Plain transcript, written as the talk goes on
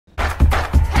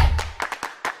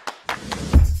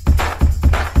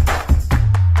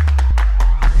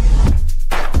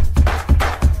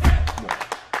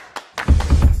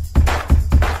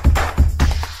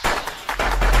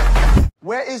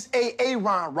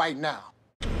Aaron right now.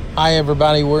 Hi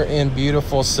everybody, we're in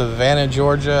beautiful Savannah,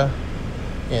 Georgia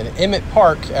in Emmet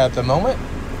Park at the moment.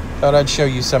 Thought I'd show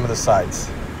you some of the sights.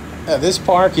 This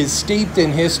park is steeped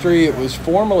in history. It was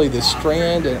formerly the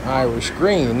Strand and Irish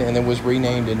Green and it was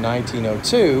renamed in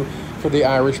 1902 for the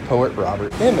Irish poet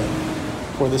Robert Emmet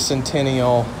for the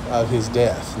centennial of his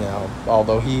death. Now,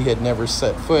 although he had never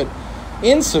set foot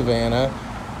in Savannah,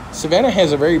 Savannah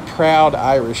has a very proud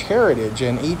Irish heritage,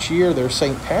 and each year their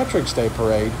St. Patrick's Day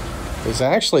parade is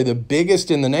actually the biggest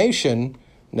in the nation,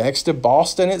 next to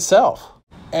Boston itself.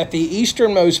 At the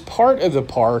easternmost part of the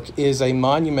park is a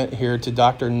monument here to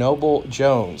Dr. Wimberly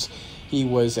Jones. He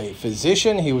was a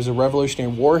physician, he was a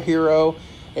Revolutionary War hero,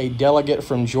 a delegate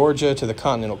from Georgia to the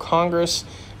Continental Congress,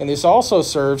 and this also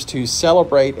serves to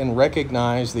celebrate and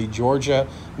recognize the Georgia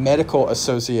Medical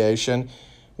Association,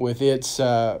 with its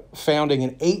founding in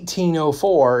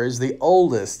 1804, is the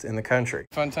oldest in the country.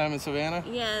 Fun time in Savannah?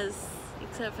 Yes,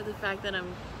 except for the fact that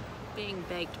I'm being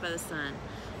baked by the sun.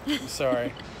 I'm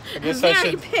sorry. I guess I'm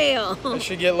very pale. I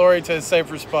should get Lori to a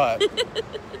safer spot.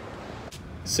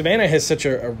 Savannah has such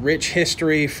a rich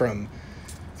history, from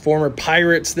former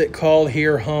pirates that called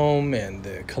here home and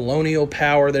the colonial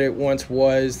power that it once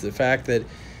was, the fact that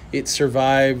it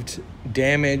survived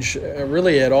damage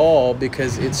really at all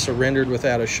because it surrendered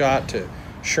without a shot to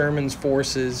Sherman's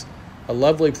forces. A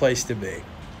lovely place to be.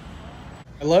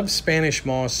 I love Spanish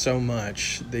moss so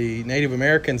much. The Native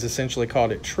Americans essentially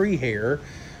called it tree hair.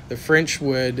 The French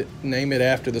would name it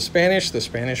after the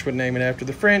Spanish would name it after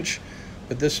the French,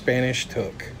 but the Spanish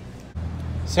took.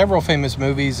 Several famous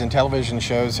movies and television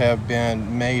shows have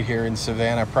been made here in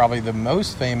Savannah. Probably the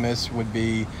most famous would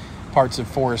be parts of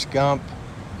Forrest Gump,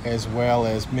 as well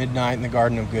as Midnight in the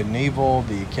Garden of Good and Evil,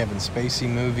 the Kevin Spacey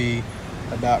movie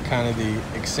about kind of the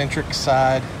eccentric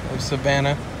side of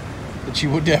Savannah that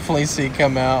you will definitely see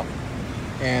come out.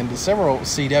 And several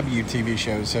CW TV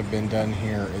shows have been done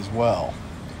here as well.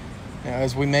 Now,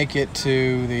 as we make it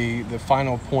to the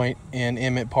final point in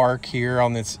Emmet Park here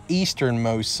on this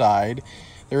easternmost side,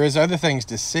 there is other things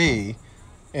to see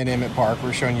in Emmet Park.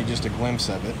 We're showing you just a glimpse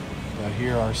of it. But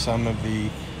here are some of the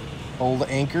old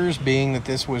anchors, being that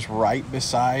this was right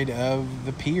beside of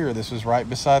the pier. This was right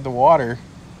beside the water,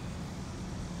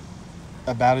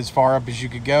 about as far up as you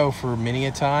could go for many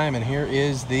a time. And here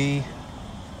is the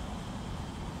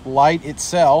light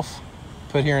itself,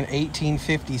 put here in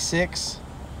 1856.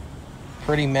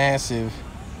 Pretty massive.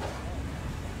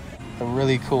 A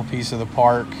really cool piece of the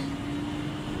park.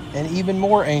 And even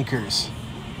more anchors.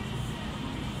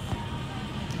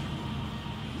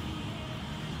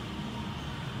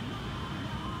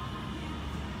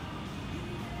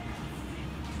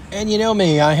 And you know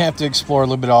me, I have to explore a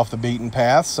little bit off the beaten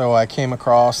path, so I came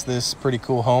across this pretty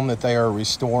cool home that they are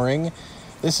restoring.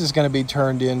 This is going to be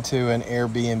turned into an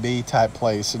Airbnb type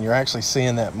place, and you're actually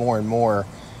seeing that more and more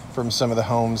from some of the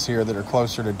homes here that are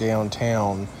closer to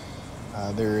downtown.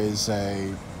 There is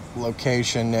a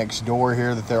location next door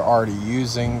here that they're already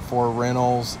using for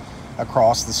rentals.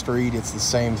 Across the street, it's the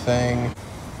same thing.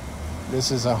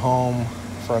 This is a home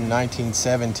from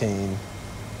 1917.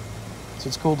 So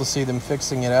it's cool to see them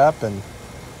fixing it up and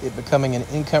it becoming an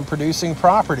income-producing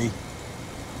property.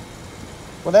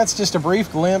 Well, that's just a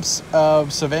brief glimpse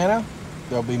of Savannah.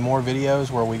 There'll be more videos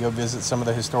where we go visit some of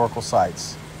the historical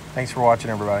sites. Thanks for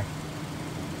watching, everybody.